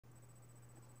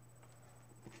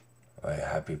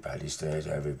Happy Paddy's Day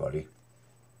to everybody.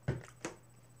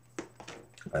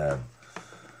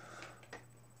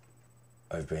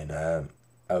 I've been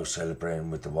out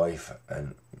celebrating with the wife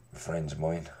and friends of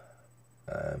mine.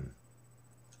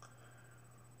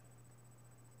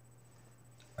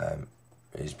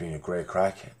 It's been a great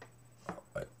crack.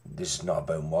 This is not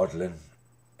about modelling.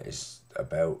 It's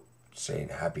about saying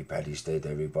Happy Paddy's Day to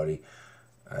everybody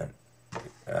and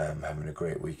having a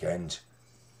great weekend.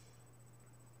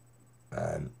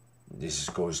 This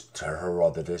goes to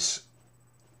Herodotus.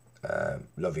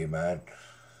 Love you, man.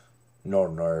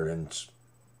 Northern Ireland.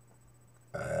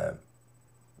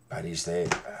 Paddy's Day.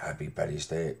 Happy Paddy's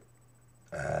Day.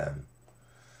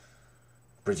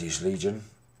 British Legion.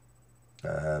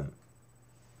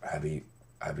 Happy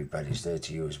Paddy's Day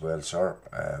to you as well, sir.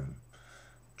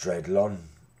 Dreadlon,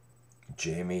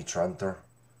 Jamie Tranter,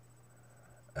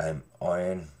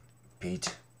 Ian,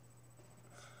 Pete.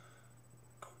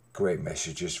 Great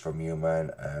messages from you,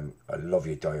 man. I love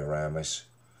your dioramas.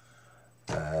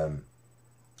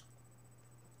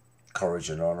 Courage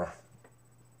and honour.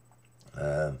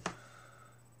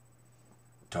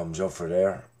 Thumbs up for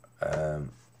there.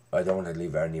 I don't want to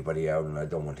leave anybody out, and I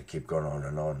don't want to keep going on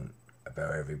and on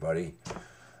about everybody.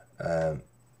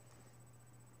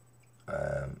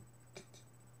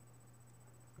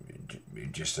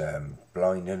 Just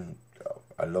blinding.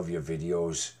 I love your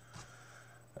videos.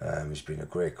 It's been a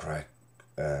great crack.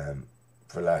 For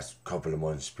the last couple of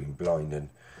months, been blinding.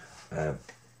 I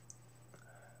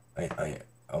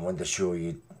want to show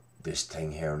you this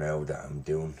thing here now that I'm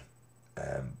doing.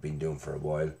 Been doing for a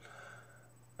while.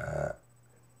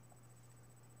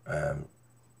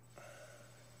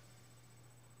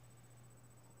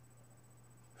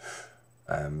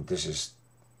 This is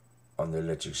on the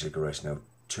electric cigarettes now.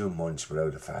 2 months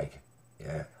without a fag.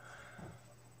 Yeah.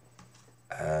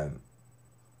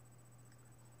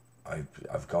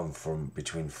 I've gone from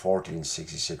between 40 and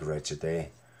 60 cigarettes a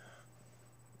day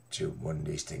to one of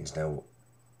these things now,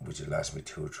 which will last me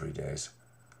 2 or 3 days.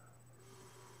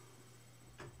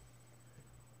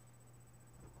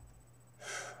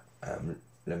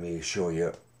 Let me show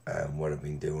you what I've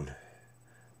been doing.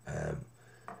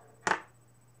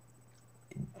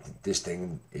 This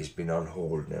thing has been on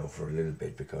hold now for a little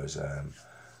bit because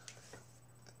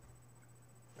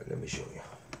let me show you.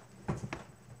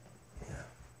 Yeah.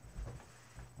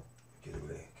 Get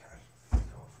away, cat.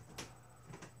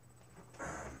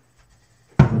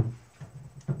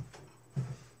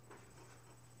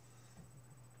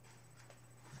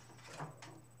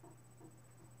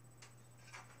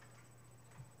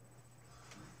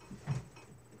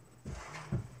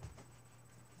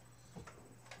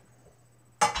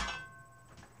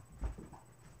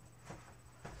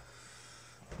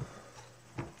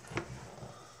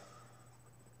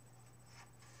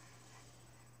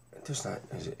 Does that,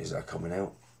 is that coming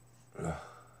out?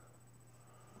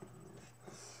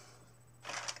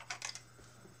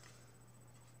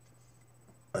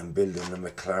 I'm building a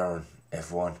McLaren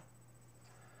F1.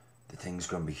 The thing's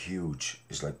going to be huge.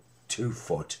 It's like 2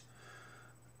 foot.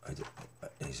 I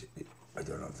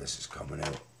don't know if this is coming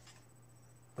out.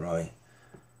 Right.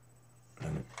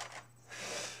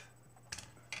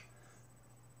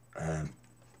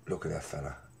 Look at that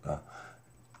fella.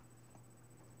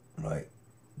 Right.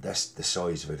 That's the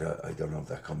size of it. I don't know if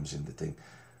that comes in the thing,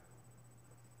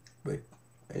 but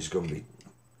it's going to be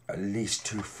at least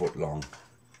 2 foot long.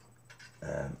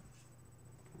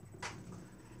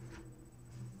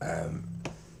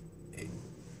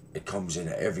 It comes in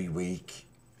every week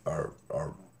or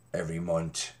every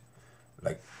month,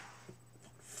 like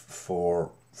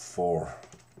four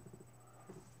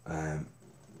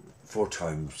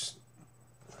times.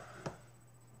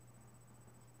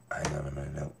 Hang on a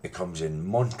minute now. It comes in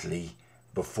monthly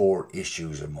before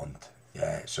issues a month.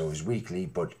 Yeah, so it's weekly,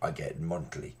 but I get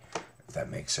monthly, if that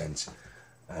makes sense.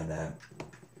 And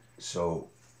so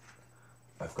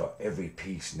I've got every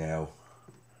piece now,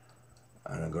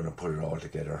 and I'm going to put it all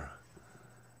together,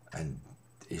 and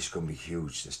it's going to be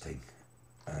huge, this thing.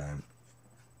 And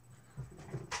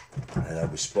I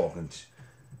was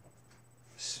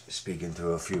speaking to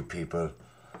a few people,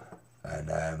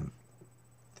 and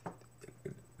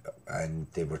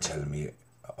they were telling me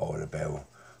all about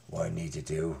what I need to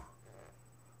do.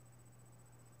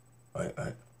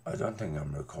 I don't think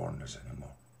I'm recording this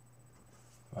anymore.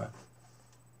 What?